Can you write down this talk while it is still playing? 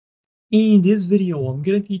In this video, I'm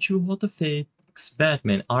gonna teach you how to fix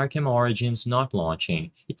Batman Arkham Origins not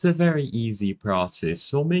launching. It's a very easy process,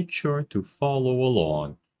 so make sure to follow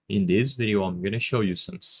along. In this video, I'm gonna show you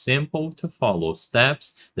some simple to follow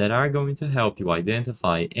steps that are going to help you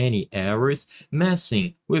identify any errors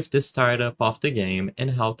messing with the startup of the game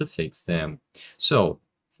and how to fix them. So,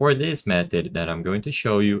 for this method that I'm going to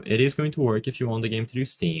show you, it is going to work if you own the game through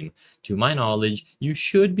Steam. To my knowledge, you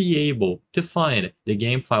should be able to find the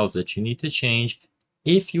game files that you need to change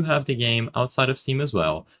if you have the game outside of Steam as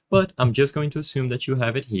well, but I'm just going to assume that you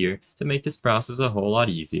have it here to make this process a whole lot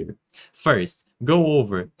easier. First, go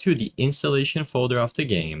over to the installation folder of the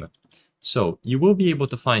game. So you will be able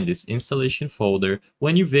to find this installation folder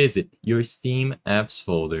when you visit your Steam apps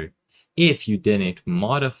folder. If you didn't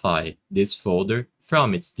modify this folder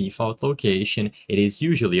from its default location, it is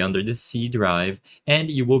usually under the C drive, and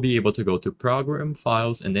you will be able to go to Program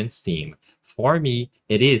Files and then Steam. For me,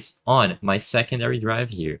 it is on my secondary drive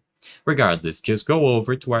here. Regardless, just go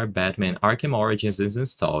over to where Batman Arkham Origins is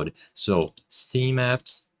installed. So Steam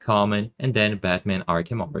Apps, Common, and then Batman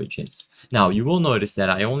Arkham Origins. Now, you will notice that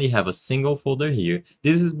I only have a single folder here.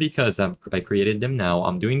 This is because I created them now.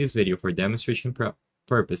 I'm doing this video for demonstration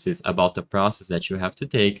purposes about the process that you have to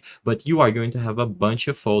take, but you are going to have a bunch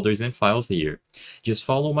of folders and files here. Just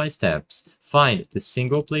follow my steps. Find the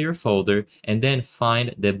single player folder and then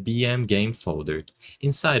find the BM game folder.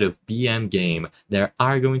 Inside of BM game, there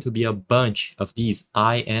are going to be a bunch of these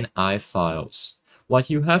INI files. What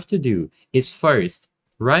you have to do is first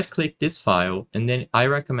right-click this file, and then I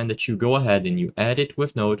recommend that you go ahead and you edit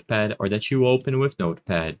with Notepad or that you open with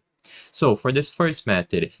Notepad. So for this first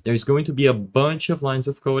method, there's going to be a bunch of lines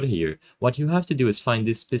of code here. What you have to do is find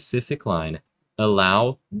this specific line,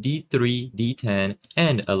 allow D3, D10,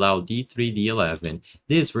 and allow D3, D11.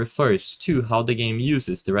 This refers to how the game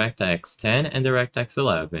uses DirectX 10 and DirectX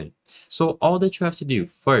 11. So all that you have to do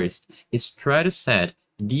first is try to set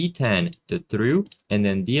D10 to true and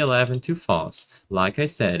then D11 to false. Like I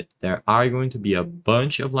said, there are going to be a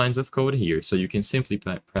bunch of lines of code here, so you can simply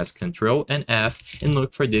press Ctrl and F and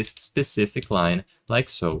look for this specific line like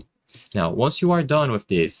so. Now, once you are done with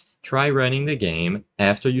this, try running the game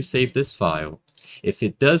after you save this file. If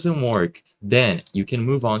it doesn't work, then you can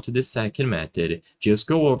move on to the second method. Just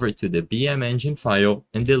go over to the BM engine file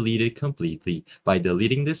and delete it completely. By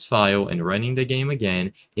deleting this file and running the game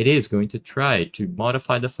again, it is going to try to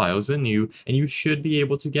modify the files anew, and you should be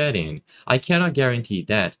able to get in. I cannot guarantee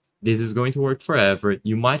that this is going to work forever.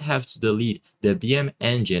 You might have to delete the BM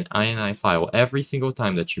engine INI file every single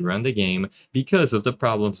time that you run the game because of the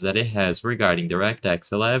problems that it has regarding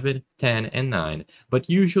DirectX 11, 10, and 9.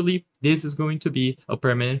 But usually, this is going to be a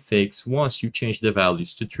permanent fix once you change the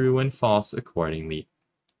values to true and false accordingly.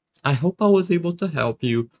 I hope I was able to help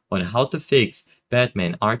you on how to fix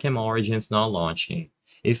Batman Arkham Origins not launching.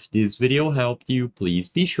 If this video helped you, please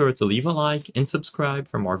be sure to leave a like and subscribe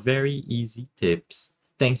for more very easy tips.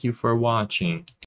 Thank you for watching.